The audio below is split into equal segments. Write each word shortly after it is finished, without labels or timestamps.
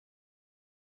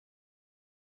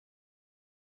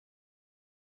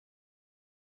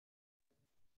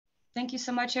Thank you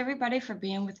so much, everybody, for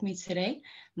being with me today.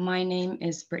 My name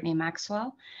is Brittany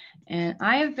Maxwell, and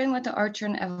I have been with the Archer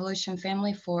and Evolution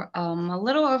family for a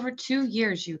little over 2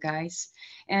 years, you guys.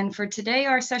 And for today,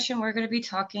 our session, we're going to be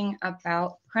talking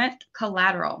about print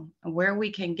collateral, where we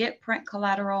can get print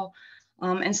collateral,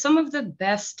 and some of the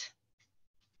best,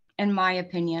 in my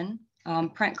opinion,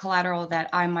 print collateral that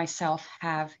I myself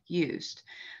have used.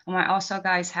 I also,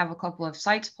 guys, have a couple of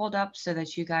sites pulled up so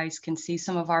that you guys can see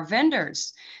some of our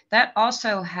vendors that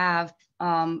also have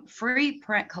free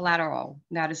print collateral.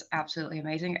 That is absolutely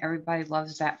amazing. Everybody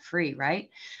loves that free, right?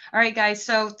 All right, guys.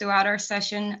 So throughout our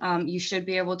session, you should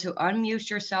be able to unmute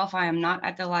yourself. I am not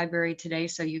at the library today,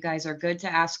 so you guys are good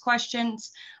to ask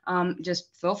questions.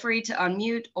 Just feel free to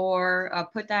unmute or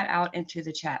put that out into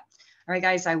the chat. All right,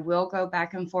 guys, I will go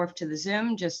back and forth to the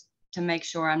Zoom just to make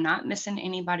sure I'm not missing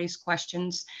anybody's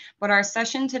questions. But our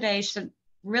session today should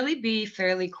really be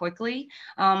fairly quickly,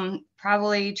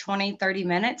 probably 20, 30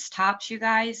 minutes tops, you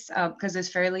guys, because it's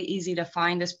fairly easy to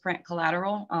find this print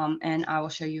collateral. And I will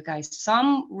show you guys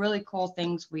some really cool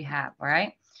things we have, all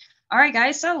right? All right,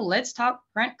 guys, so let's talk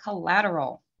print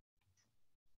collateral.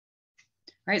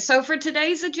 All right, so for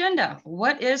today's agenda,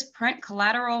 what is print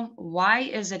collateral? Why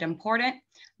is it important?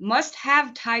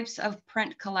 Must-have types of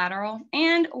print collateral,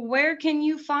 and where can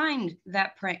you find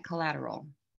that print collateral?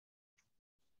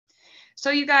 So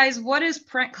you guys, what is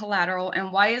print collateral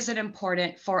and why is it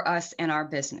important for us in our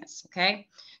business? Okay,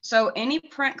 so any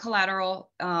print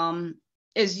collateral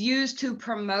is used to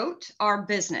promote our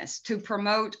business, to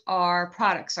promote our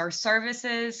products, our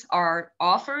services, our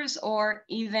offers, or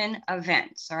even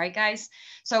events. All right, guys.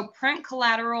 So print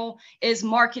collateral is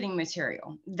marketing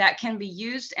material that can be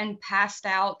used and passed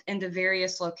out into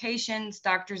various locations,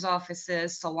 doctor's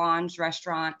offices, salons,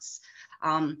 restaurants,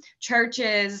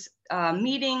 churches,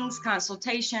 meetings,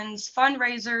 consultations,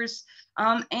 fundraisers,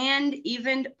 and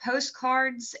even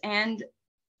postcards and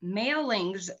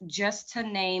mailings, just to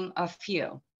name a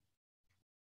few.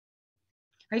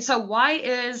 Right, so why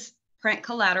is print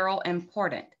collateral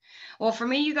important? Well, for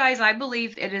me, you guys, I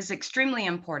believe it is extremely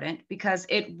important because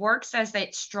it works as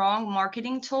a strong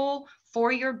marketing tool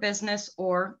for your business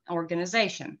or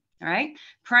organization. All right,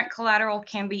 print collateral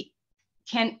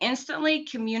can instantly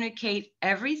communicate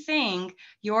everything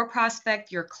your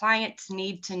prospect, your clients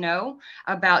need to know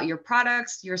about your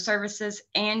products, your services,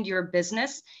 and your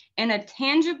business in a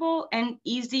tangible and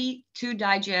easy to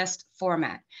digest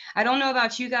format. I don't know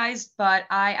about you guys, but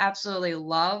I absolutely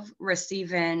love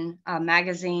receiving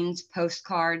magazines,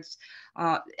 postcards.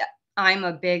 I'm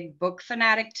a big book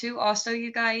fanatic too, also,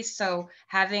 you guys. So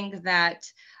having that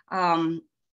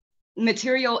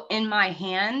material in my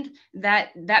hand,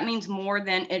 that means more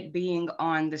than it being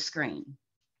on the screen.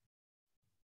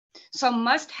 So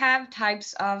must have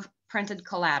types of printed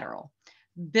collateral.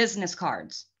 Business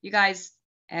cards. You guys,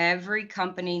 every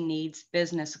company needs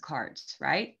business cards,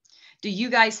 right? Do you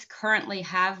guys currently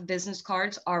have business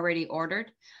cards already ordered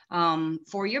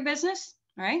for your business,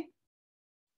 right?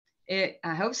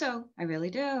 I hope so. I really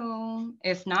do.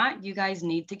 If not, you guys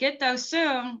need to get those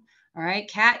soon. All right,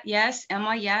 Kat, yes.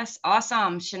 Emma, yes.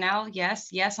 Awesome. Chanel, yes.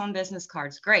 Yes on business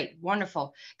cards. Great.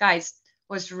 Wonderful. Guys,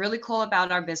 what's really cool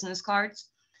about our business cards,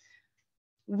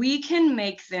 we can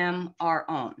make them our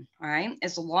own. All right.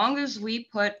 As long as we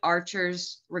put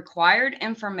Archer's required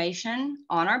information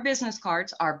on our business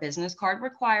cards, our business card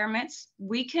requirements,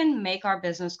 we can make our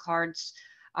business cards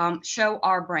show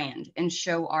our brand and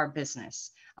show our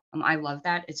business. I love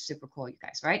that. It's super cool, you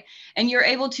guys, right? And you're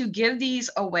able to give these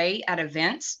away at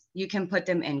events. You can put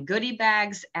them in goodie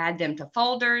bags, add them to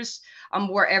folders,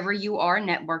 wherever you are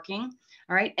networking.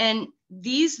 All right. And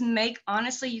these make,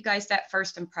 honestly, you guys, that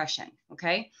first impression.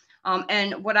 Okay.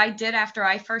 And what I did after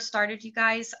I first started, you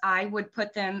guys, I would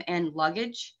put them in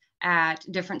luggage at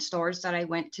different stores that I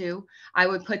went to. I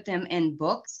would put them in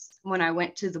books when I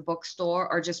went to the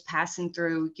bookstore or just passing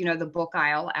through, the book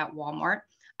aisle at Walmart.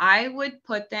 I would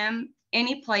put them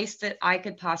any place that I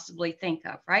could possibly think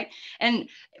of, right? And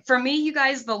for me, you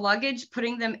guys, the luggage,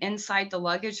 putting them inside the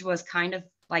luggage was kind of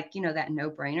like, that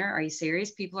no-brainer. Are you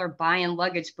serious? People are buying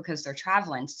luggage because they're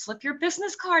traveling. Slip your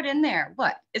business card in there.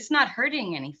 What? It's not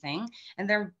hurting anything. And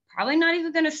they're probably not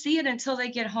even going to see it until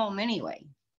they get home anyway.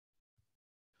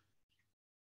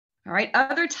 All right,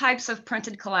 other types of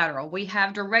printed collateral. We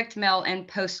have direct mail and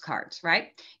postcards, right?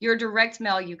 Your direct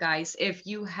mail, you guys, if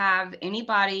you have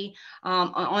anybody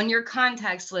on your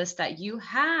contacts list that you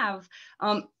have,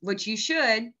 which you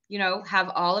should, have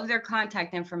all of their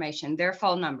contact information, their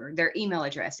phone number, their email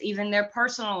address, even their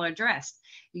personal address.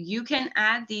 You can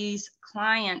add these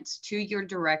clients to your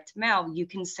direct mail. You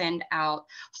can send out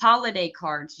holiday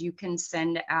cards. You can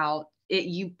send out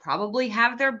You probably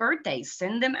have their birthdays.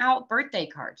 Send them out birthday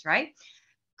cards, right?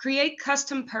 Create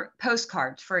custom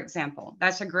postcards, for example.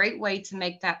 That's a great way to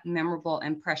make that memorable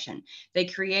impression. They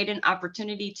create an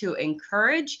opportunity to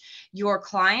encourage your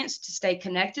clients to stay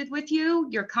connected with you,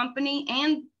 your company,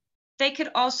 and they could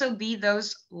also be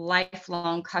those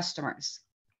lifelong customers.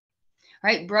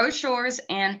 Right? Brochures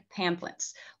and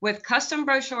pamphlets. With custom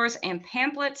brochures and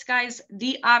pamphlets, guys,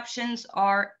 the options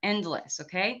are endless,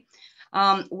 okay?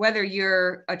 Whether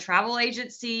you're a travel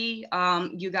agency,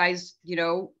 you guys,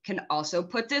 can also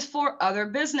put this for other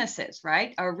businesses,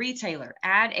 right? A retailer,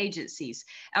 ad agencies,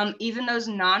 even those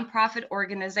nonprofit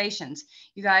organizations.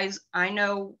 You guys, I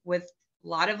know with a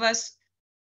lot of us,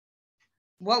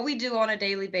 what we do on a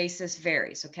daily basis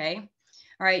varies, okay? All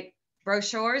right.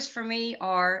 Brochures for me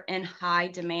are in high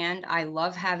demand. I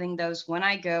love having those when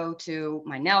I go to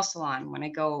my nail salon, when I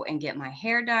go and get my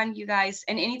hair done, you guys,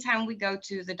 and anytime we go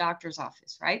to the doctor's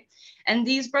office, right? And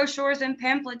these brochures and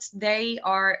pamphlets, they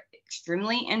are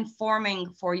extremely informing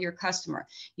for your customer.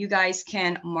 You guys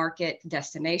can market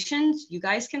destinations. You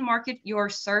guys can market your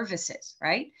services,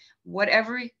 right?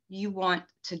 Whatever you want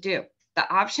to do. The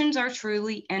options are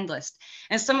truly endless.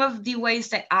 And some of the ways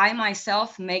that I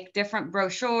myself make different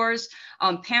brochures,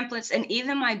 pamphlets, and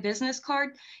even my business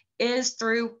card is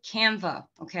through Canva,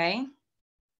 okay?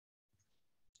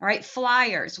 All right,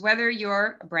 flyers, whether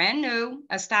you're brand new,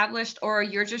 established, or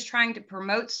you're just trying to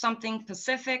promote something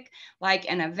specific like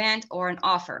an event or an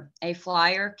offer, a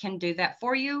flyer can do that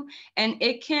for you. And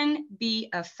it can be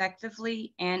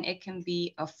effectively and it can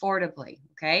be affordably,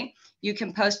 okay? You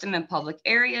can post them in public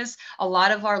areas. A lot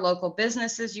of our local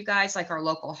businesses, you guys, like our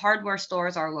local hardware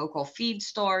stores, our local feed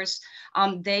stores,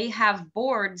 they have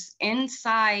boards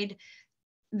inside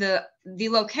the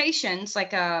locations,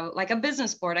 like a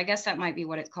business board, I guess that might be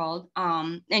what it's called,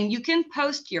 and you can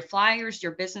post your flyers,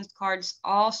 your business cards,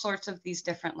 all sorts of these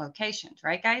different locations,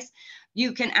 right, guys?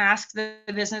 You can ask the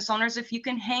business owners if you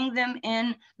can hang them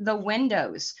in the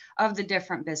windows of the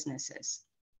different businesses,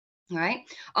 right?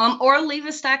 Or leave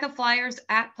a stack of flyers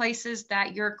at places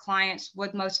that your clients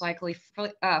would most likely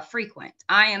frequent.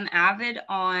 I am avid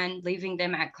on leaving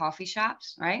them at coffee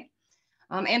shops, right?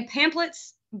 And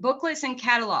pamphlets, booklets, and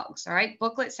catalogs. All right,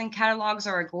 booklets and catalogs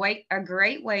are a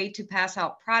great way to pass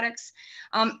out products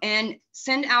and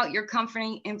send out your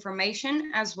company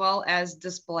information as well as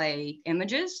display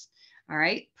images. All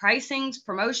right, pricings,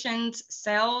 promotions,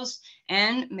 sales,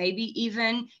 and maybe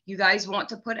even you guys want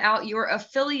to put out your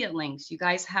affiliate links. You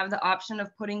guys have the option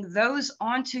of putting those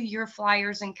onto your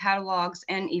flyers and catalogs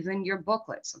and even your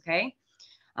booklets. Okay.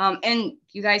 And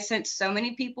you guys, since so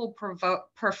many people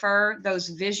prefer those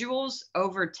visuals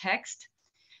over text,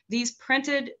 these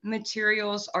printed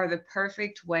materials are the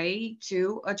perfect way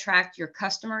to attract your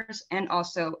customers and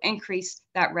also increase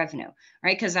that revenue,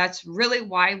 right? Because that's really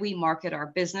why we market our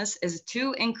business, is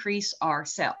to increase our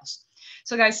sales.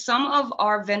 So guys, some of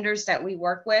our vendors that we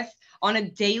work with on a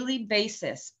daily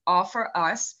basis offer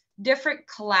us different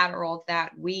collateral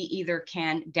that we either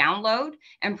can download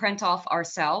and print off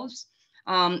ourselves.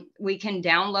 We can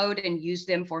download and use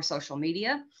them for social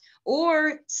media,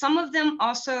 or some of them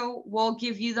also will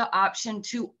give you the option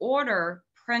to order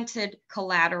printed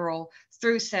collateral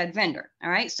through said vendor.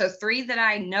 All right. So 3 that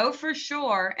I know for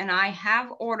sure and I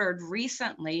have ordered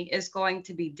recently is going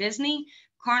to be Disney,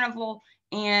 Carnival,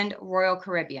 and Royal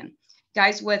Caribbean.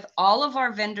 Guys, with all of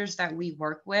our vendors that we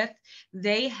work with,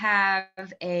 they have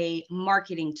a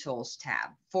marketing tools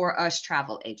tab for us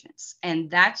travel agents. And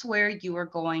that's where you are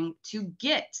going to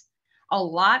get a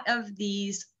lot of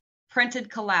these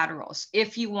printed collaterals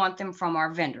if you want them from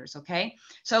our vendors, okay?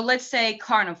 So let's say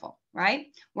Carnival, right?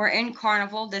 We're in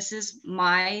Carnival. This is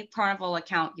my Carnival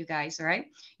account, you guys, all right?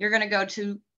 You're going to go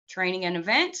to training and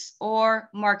events or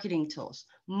marketing tools,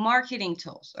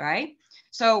 all right?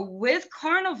 So with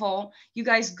Carnival, you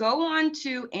guys go on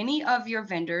to any of your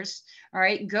vendors, all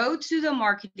right? Go to the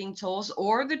marketing tools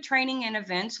or the training and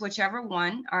events, whichever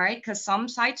one, all right? Because some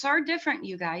sites are different,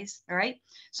 you guys, all right?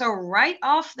 So right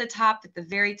off the top, at the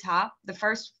very top, the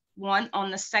first one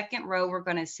on the second row we're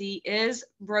going to see is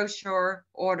brochure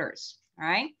orders. All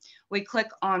right, we click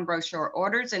on brochure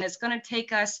orders and it's going to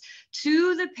take us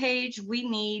to the page we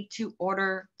need to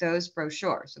order those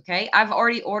brochures. Okay, I've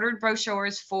already ordered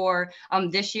brochures for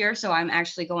this year, so I'm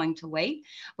actually going to wait.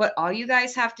 But all you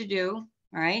guys have to do,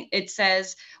 all right, it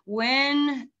says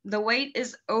when the wait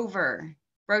is over,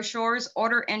 brochures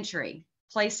order entry,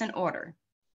 place an order.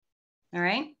 All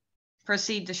right,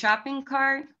 proceed to shopping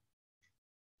cart.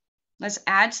 Let's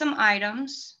add some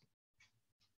items.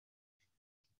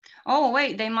 Oh,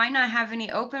 wait, they might not have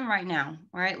any open right now.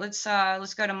 All right, let's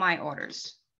go to my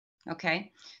orders.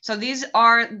 Okay, so these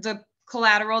are the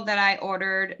collateral that I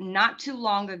ordered not too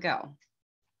long ago.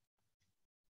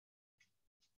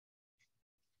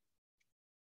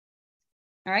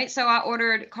 All right, so I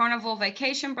ordered Carnival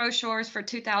vacation brochures for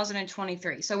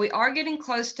 2023. So we are getting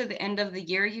close to the end of the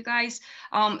year, you guys.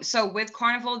 So with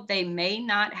Carnival, they may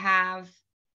not have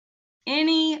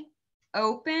any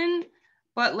open,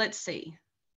 but let's see.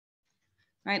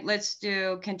 All right, let's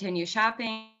do continue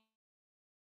shopping.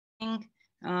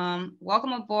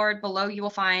 Welcome aboard. Below you will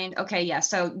find, okay, yeah,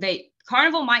 so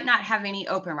Carnival might not have any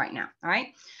open right now, all right?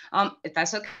 If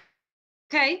that's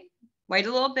okay, wait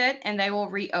a little bit and they will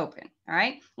reopen, all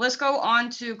right? Let's go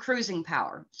on to Cruising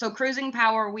Power. So Cruising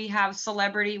Power, we have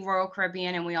Celebrity, Royal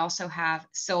Caribbean, and we also have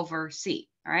Silver Sea,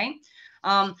 all right?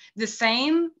 The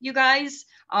same, you guys,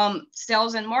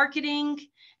 sales and marketing,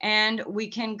 and we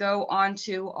can go on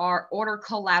to our order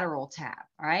collateral tab,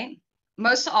 all right?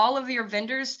 Most all of your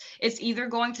vendors, it's either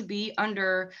going to be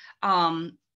under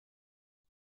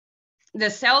the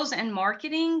sales and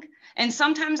marketing, and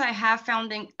sometimes I have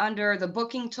found under the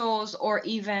booking tools or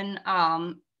even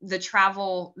the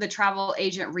travel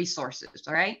agent resources.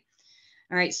 All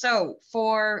right. So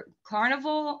for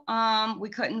Carnival, we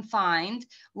couldn't find.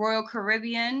 Royal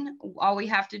Caribbean. All we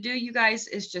have to do, you guys,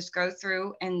 is just go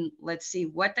through and let's see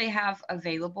what they have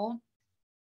available.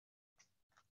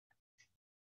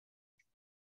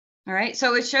 All right,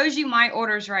 so it shows you my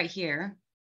orders right here.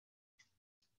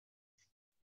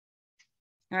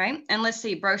 All right, and let's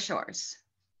see, brochures.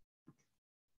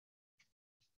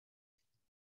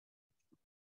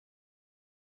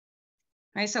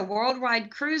 All right, so Worldwide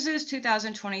Cruises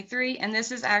 2023, and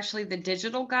this is actually the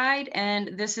digital guide,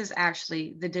 and this is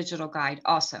actually the digital guide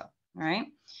also. All right,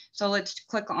 so let's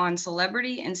click on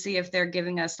Celebrity and see if they're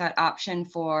giving us that option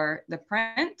for the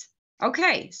print.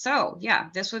 Okay, so yeah,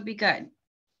 this would be good.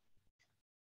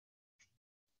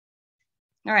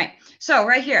 All right, so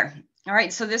right here. All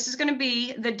right, so this is going to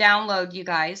be the download, you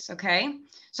guys. Okay,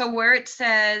 so where it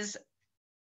says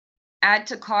add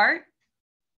to cart,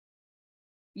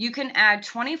 you can add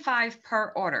 25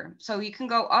 per order. So you can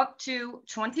go up to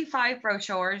 25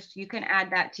 brochures. You can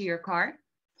add that to your cart,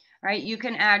 right? You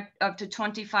can add up to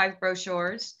 25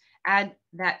 brochures, add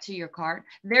that to your cart.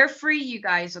 They're free, you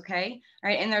guys, okay? All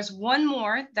right, and there's one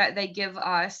more that they give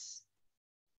us,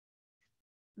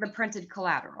 the printed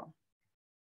collateral,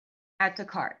 add to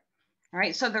cart. All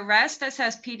right, so the rest that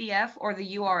says PDF or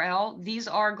the URL, these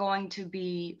are going to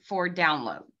be for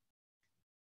download.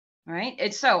 All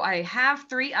right, so I have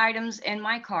 3 items in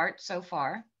my cart so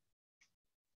far.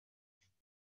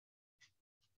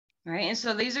 All right, and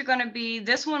so these are going to be,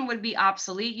 this one would be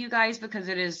obsolete, you guys, because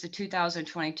it is the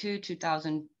 2022,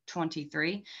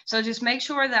 2023. So just make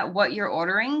sure that what you're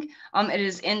ordering, it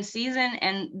is in season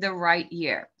and the right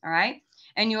year. All right,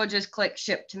 and you'll just click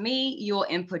ship to me. You will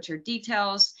input your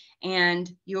details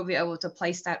and you'll be able to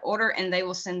place that order and they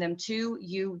will send them to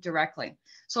you directly.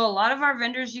 So a lot of our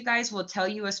vendors, you guys, will tell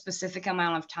you a specific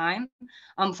amount of time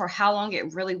for how long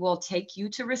it really will take you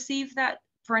to receive that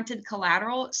printed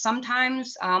collateral.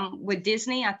 Sometimes with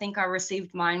Disney, I think I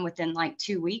received mine within like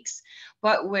 2 weeks,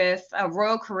 but with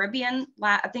Royal Caribbean,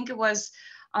 I think it was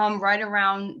right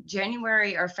around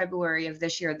January or February of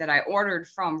this year that I ordered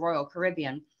from Royal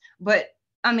Caribbean. But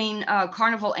I mean,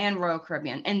 Carnival and Royal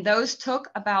Caribbean. And those took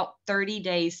about 30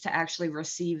 days to actually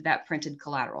receive that printed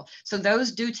collateral. So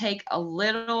those do take a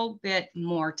little bit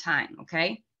more time,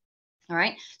 okay? All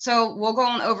right, so we'll go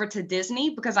on over to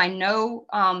Disney because I know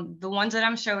the ones that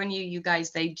I'm showing you, you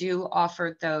guys, they do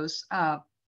offer those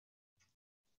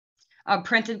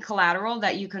printed collateral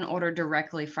that you can order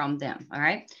directly from them. All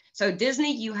right, so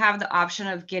Disney, you have the option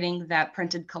of getting that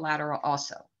printed collateral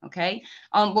also. Okay,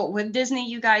 but with Disney,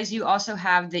 you guys, you also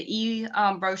have the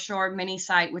brochure mini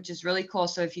site, which is really cool.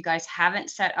 So if you guys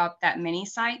haven't set up that mini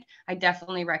site, I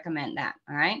definitely recommend that.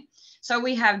 All right, so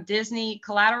we have Disney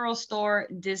Collateral Store,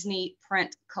 Disney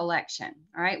Print Collection.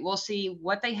 All right, we'll see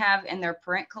what they have in their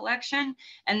print collection,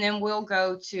 and then we'll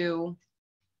go to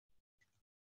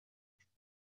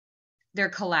their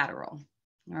collateral.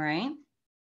 All right.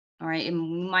 All right. And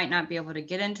we might not be able to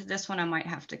get into this one. I might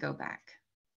have to go back.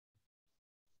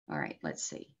 All right. Let's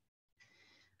see.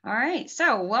 All right.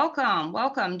 So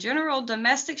welcome. General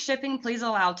domestic shipping, please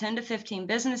allow 10 to 15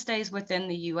 business days within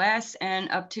the US and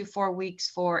up to 4 weeks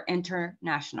for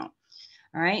international.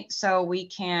 All right. So we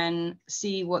can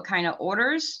see what kind of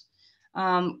orders,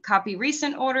 copy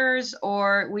recent orders,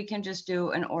 or we can just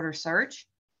do an order search.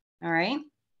 All right.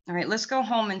 All right, let's go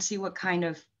home and see what kind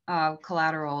of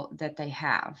collateral that they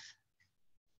have.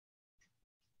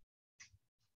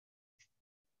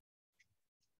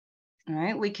 All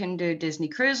right, we can do Disney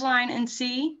Cruise Line and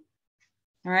see.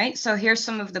 All right, so here's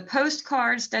some of the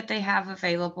postcards that they have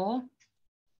available.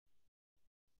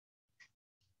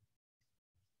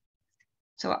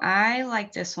 So I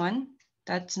like this one.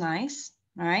 That's nice.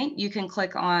 All right, you can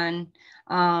click on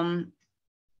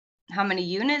how many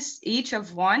units, each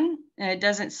of one. And it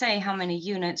doesn't say how many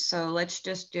units, so let's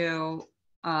just do,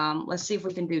 let's see if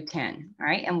we can do 10, all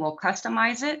right? And we'll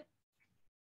customize it.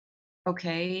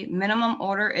 Okay, minimum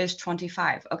order is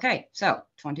 25. Okay, so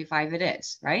 25 it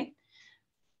is, right?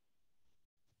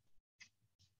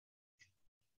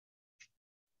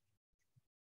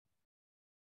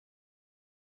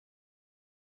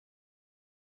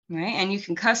 Right, and you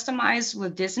can customize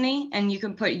with Disney, and you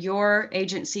can put your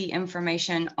agency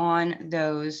information on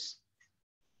those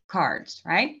cards,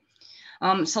 right?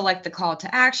 Select the call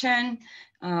to action,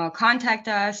 contact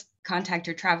us, contact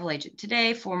your travel agent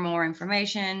today for more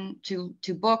information, to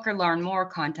book or learn more,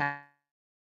 contact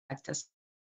us.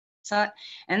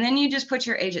 And then you just put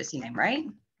your agency name, right?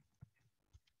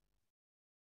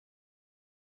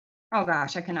 Oh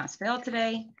gosh, I cannot spell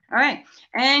today. All right,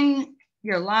 and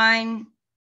your line.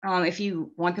 If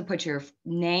you want to put your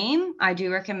name, I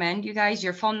do recommend you guys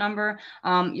your phone number,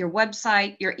 your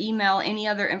website, your email, any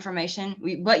other information,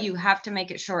 but you have to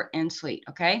make it short and sweet,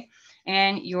 okay?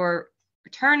 And your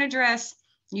return address,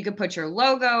 you can put your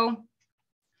logo,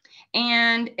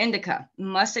 and indica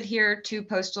must adhere to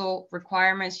postal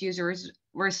requirements. Users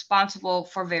responsible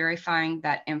for verifying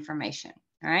that information,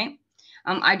 all right?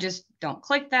 I just don't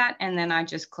click that, and then I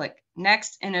just click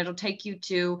next, and it'll take you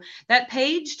to that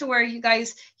page to where you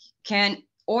guys can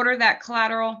order that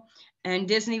collateral. And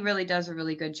Disney really does a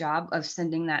really good job of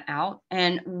sending that out.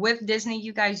 And with Disney,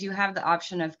 you guys, you have the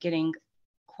option of getting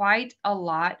quite a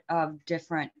lot of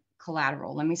different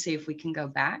collateral. Let me see if we can go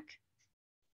back.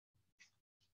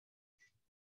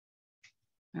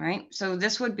 All right, so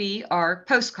this would be our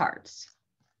postcards.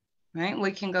 All right,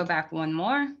 we can go back one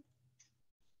more.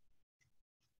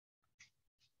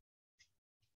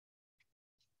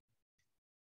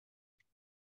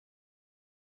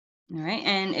 All right,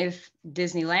 and if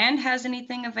Disneyland has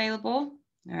anything available,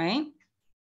 all right.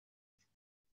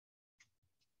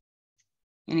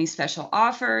 Any special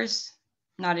offers?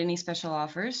 Not any special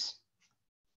offers.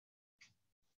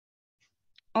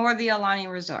 Or the Alani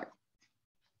Resort.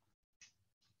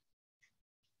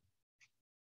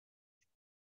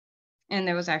 And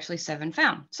there was actually 7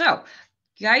 found. So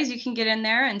guys, you can get in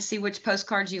there and see which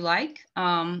postcards you like.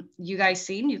 You guys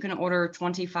seen, you can order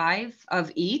 25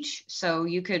 of each. So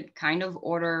you could kind of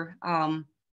order all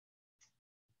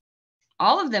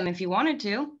of them if you wanted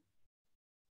to.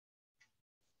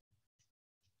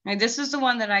 Now, this is the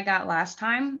one that I got last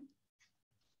time.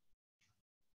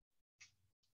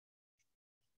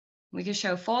 We can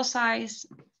show full size.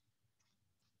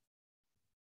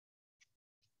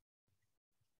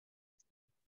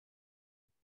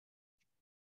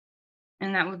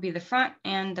 And that would be the front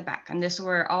and the back. And this is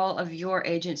where all of your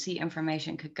agency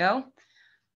information could go.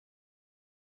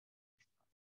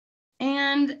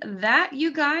 And that,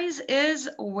 you guys, is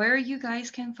where you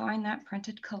guys can find that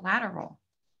printed collateral.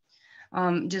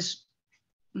 Just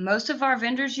most of our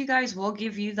vendors, you guys, will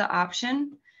give you the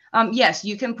option. Yes,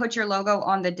 you can put your logo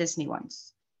on the Disney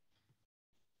ones.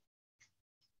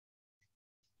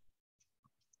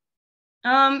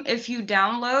 If you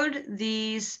download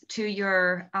these to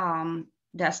your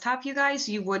desktop, you guys,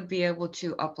 you would be able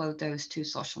to upload those to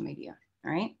social media.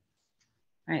 All right.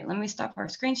 All right, let me stop our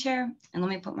screen share and let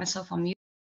me put myself on mute.